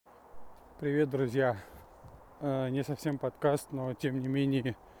Привет, друзья! Не совсем подкаст, но тем не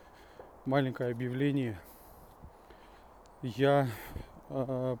менее маленькое объявление. Я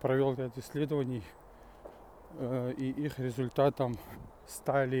провел ряд исследований, и их результатом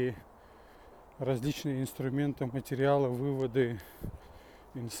стали различные инструменты, материалы, выводы,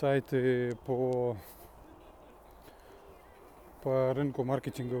 инсайты по рынку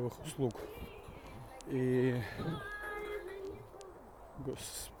маркетинговых услуг. И,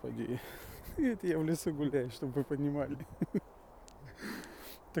 господи, это я в лесу гуляю, чтобы вы понимали.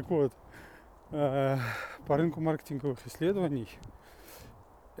 Так вот, по рынку маркетинговых исследований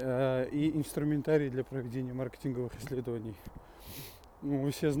и инструментарий для проведения маркетинговых исследований. Вы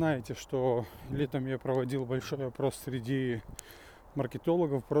все знаете, что летом я проводил большой опрос среди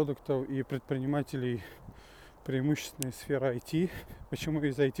маркетологов, продуктов и предпринимателей преимущественной сферы IT. Почему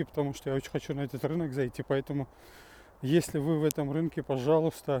из IT? Потому что я очень хочу на этот рынок зайти. Поэтому, если вы в этом рынке,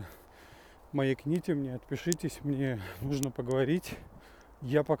 пожалуйста, маякните мне, отпишитесь, мне нужно поговорить.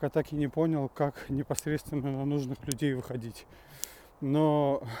 Я пока так и не понял, как непосредственно на нужных людей выходить.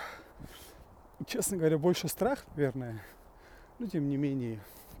 Но, честно говоря, больше страх, наверное. Но тем не менее,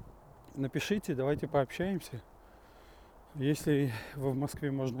 напишите, давайте пообщаемся. Если в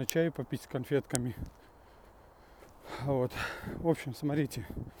Москве можно чай попить с конфетками. Вот. В общем, смотрите.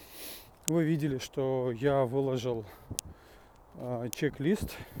 Вы видели, что я выложил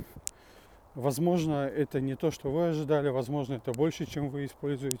чек-лист. Возможно, это не то, что вы ожидали, возможно, это больше, чем вы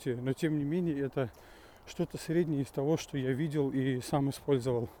используете, но тем не менее это что-то среднее из того, что я видел и сам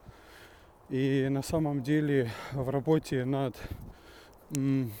использовал. И на самом деле в работе над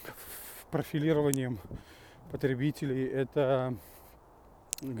профилированием потребителей это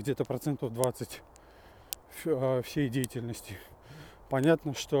где-то 20% всей деятельности.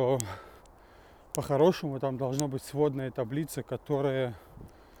 Понятно, что по-хорошему там должна быть сводная таблица, которая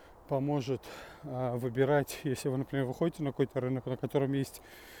поможет выбирать, если вы, например, выходите на какой-то рынок, на котором есть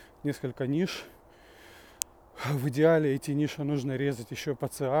несколько ниш. В идеале эти ниши нужно резать еще по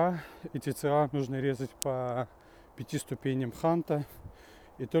ЦА. Эти ЦА нужно резать по 5 ступеням Ханта.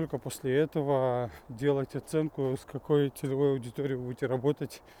 И только после этого делать оценку, с какой целевой аудиторией вы будете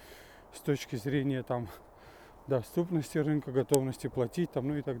работать с точки зрения там доступности рынка, готовности платить, там,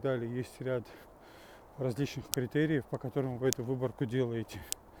 ну и так далее. Есть ряд различных критериев, по которым вы эту выборку делаете.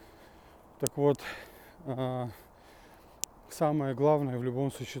 Так вот, самое главное в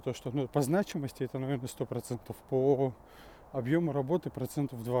любом случае то, что по значимости это, наверное, 100%, по объему работы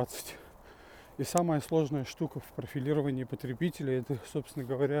 20%. И самая сложная штука в профилировании потребителей, это, собственно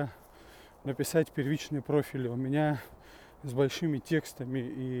говоря, написать первичные профили. У меня с большими текстами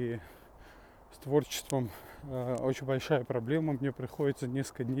и с творчеством очень большая проблема. Мне приходится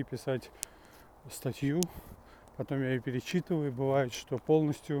несколько дней писать статью, потом я ее перечитываю. Бывает, что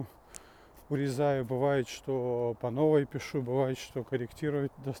полностью урезаю, бывает, что по новой пишу, бывает, что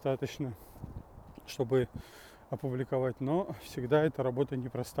корректировать достаточно, чтобы опубликовать. Но всегда эта работа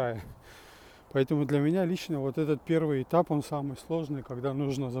непростая. Поэтому для меня лично вот этот первый этап, он самый сложный, когда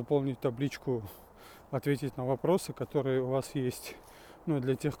нужно заполнить табличку, ответить на вопросы, которые у вас есть. Ну,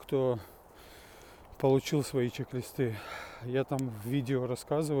 для тех, кто получил свои чек-листы. Я там в видео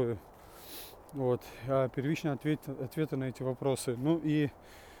рассказываю. Вот, первичные ответы на эти вопросы. Ну и,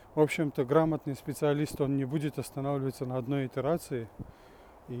 в общем-то, грамотный специалист, он не будет останавливаться на одной итерации.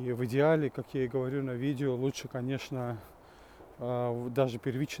 И в идеале, как я и говорю на видео, лучше, конечно, даже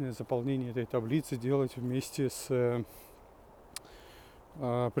первичное заполнение этой таблицы делать вместе с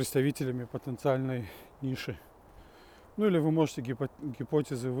представителями потенциальной ниши. Ну или вы можете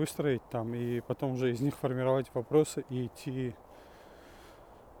гипотезы выстроить там и потом уже из них формировать вопросы и идти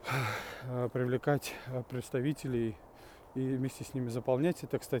привлекать представителей и вместе с ними заполнять.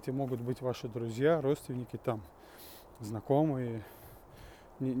 Это, кстати, могут быть ваши друзья, родственники, там, знакомые.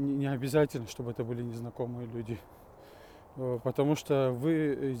 Не обязательно, чтобы это были незнакомые люди. Потому что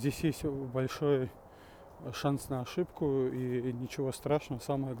здесь есть большой шанс на ошибку, и ничего страшного.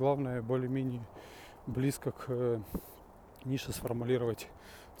 Самое главное, более-менее близко к нише сформулировать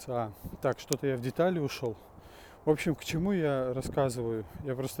ЦА. Так, что-то я в детали ушел. В общем, к чему я рассказываю?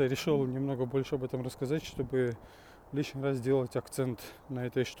 Я просто решил немного больше об этом рассказать, чтобы лишний раз сделать акцент на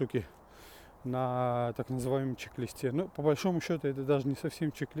этой штуке, на так называемом чек-листе. Ну, по большому счету, это даже не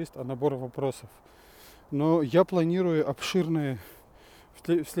совсем чек-лист, а набор вопросов. Но я планирую в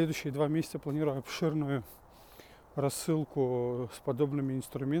следующие 2 месяца планирую обширную рассылку с подобными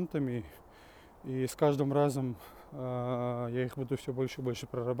инструментами. И с каждым разом я их буду все больше и больше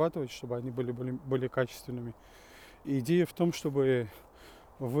прорабатывать, чтобы они были более качественными. И идея в том, чтобы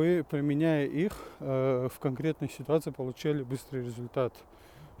вы, применяя их в конкретной ситуации, получали быстрый результат.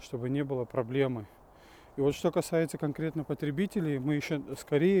 чтобы не было проблемы. И вот что касается конкретно потребителей, мы еще,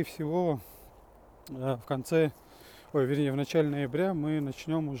 скорее всего, в начале ноября мы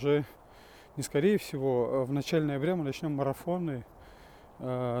начнем уже, не скорее всего, в начале ноября мы начнем марафоны,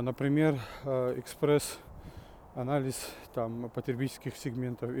 например, экспресс-анализ там потребительских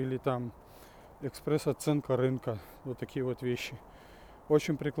сегментов или там экспресс-оценка рынка, вот такие вот вещи.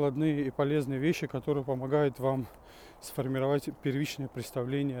 Очень прикладные и полезные вещи, которые помогают вам сформировать первичное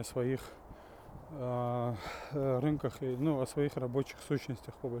представление о своих рынках и о своих рабочих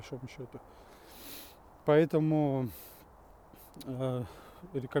сущностях, по большому счету. Поэтому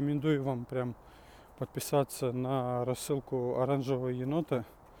рекомендую вам прям подписаться на рассылку Оранжевого Енота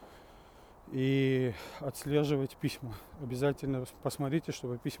и отслеживать письма. Обязательно посмотрите,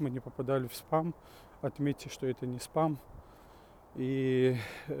 чтобы письма не попадали в спам. Отметьте, что это не спам. И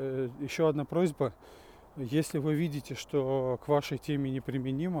еще одна просьба. Если вы видите, что к вашей теме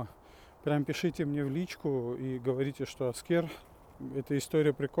неприменимо, прям пишите мне в личку и говорите, что Аскер, эта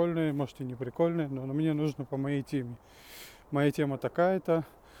история прикольная, может и не прикольная, но мне нужно по моей теме. Моя тема такая-то.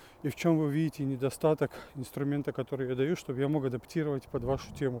 И в чем вы видите недостаток инструмента, который я даю, чтобы я мог адаптировать под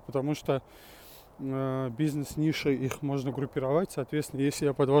вашу тему. Потому что бизнес-ниши, их можно группировать. Соответственно, если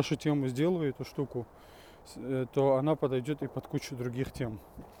я под вашу тему сделаю эту штуку, то она подойдет и под кучу других тем.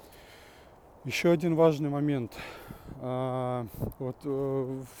 Еще один важный момент. В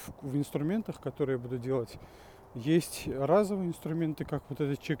инструментах, которые я буду делать, есть разовые инструменты, как вот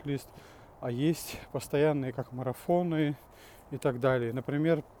этот чек-лист, а есть постоянные, как марафоны и так далее.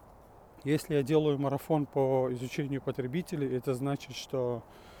 Например, если я делаю марафон по изучению потребителей, это значит, что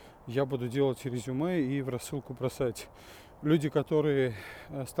я буду делать резюме и в рассылку бросать. Люди, которые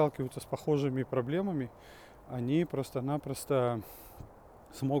сталкиваются с похожими проблемами, они просто-напросто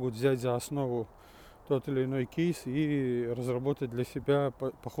смогут взять за основу тот или иной кейс и разработать для себя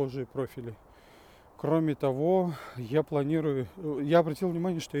похожие профили. Кроме того, я обратил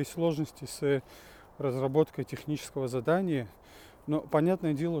внимание, что есть сложности с разработкой технического задания. Но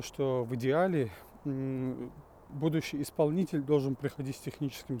понятное дело, что в идеале будущий исполнитель должен приходить с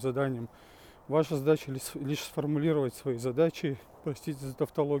техническим заданием. Ваша задача лишь сформулировать свои задачи, простите за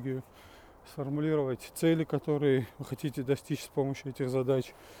тавтологию, сформулировать цели, которые вы хотите достичь с помощью этих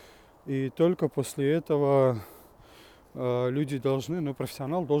задач. И только после этого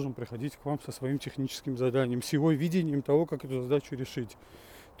профессионал должен приходить к вам со своим техническим заданием, с его видением того, как эту задачу решить.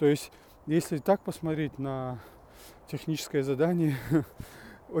 То есть, если так посмотреть на техническое задание,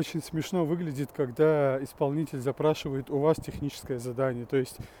 очень смешно выглядит, когда исполнитель запрашивает у вас техническое задание. То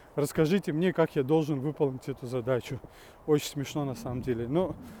есть, расскажите мне, как я должен выполнить эту задачу. Очень смешно на самом деле.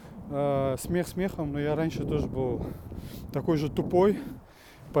 Но смех смехом, но я раньше тоже был такой же тупой.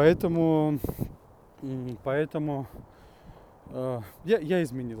 Поэтому я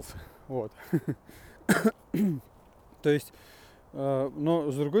изменился. Вот. То есть,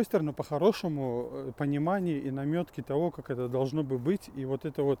 но с другой стороны, по-хорошему, понимание и наметки того, как это должно бы быть, и вот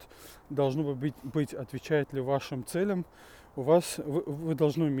это вот должно быть отвечает ли вашим целям, вы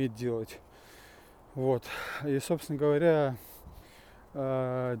должны уметь делать. Вот. И, собственно говоря,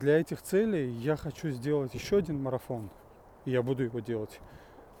 для этих целей я хочу сделать еще один марафон, и я буду его делать,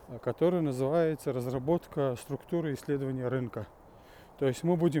 который называется «Разработка структуры исследования рынка». То есть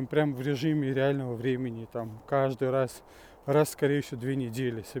мы будем прямо в режиме реального времени, там каждый раз, скорее всего, 2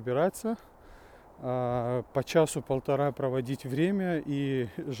 недели собираться, по часу-полтора проводить время и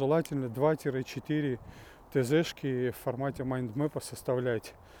желательно 2-4 ТЗшки в формате майндмэпа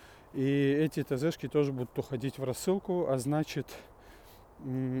составлять. И эти ТЗшки тоже будут уходить в рассылку, а значит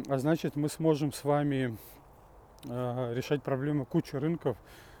мы сможем с вами решать проблемы кучи рынков,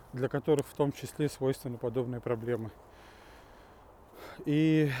 для которых в том числе свойственны подобные проблемы.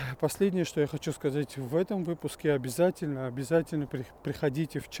 И последнее, что я хочу сказать в этом выпуске, обязательно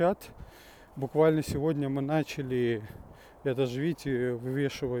приходите в чат. Буквально сегодня мы начали, я даже, видите,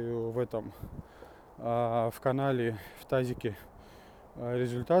 вывешиваю в канале, в тазике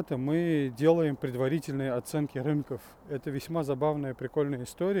результаты. Мы делаем предварительные оценки рынков. Это весьма забавная, прикольная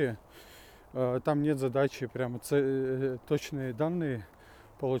история. Там нет задачи прямо точные данные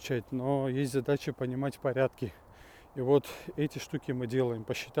получать, но есть задача понимать порядки. И вот эти штуки мы делаем.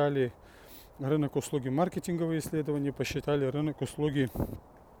 Посчитали рынок услуги маркетинговые исследования, посчитали рынок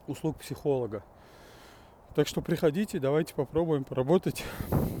услуг психолога. Так что приходите, давайте попробуем поработать.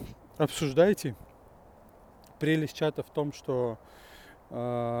 Обсуждайте. Прелесть чата в том, что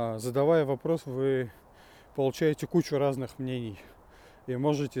задавая вопрос, вы получаете кучу разных мнений. И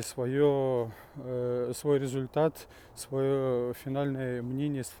можете свой результат, свое финальное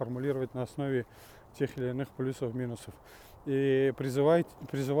мнение сформулировать на основе тех или иных плюсов, минусов. И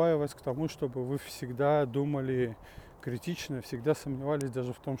призываю вас к тому, чтобы вы всегда думали критично, всегда сомневались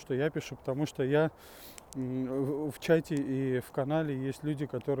даже в том, что я пишу, потому что в чате и в канале есть люди,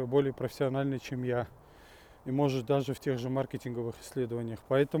 которые более профессиональны, чем я. И может даже в тех же маркетинговых исследованиях.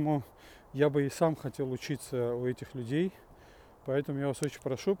 Поэтому я бы и сам хотел учиться у этих людей. Поэтому я вас очень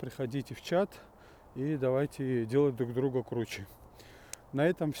прошу, приходите в чат и давайте делать друг друга круче. На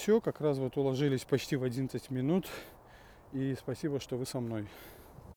этом все. Как раз вот уложились почти в 11 минут. И спасибо, что вы со мной.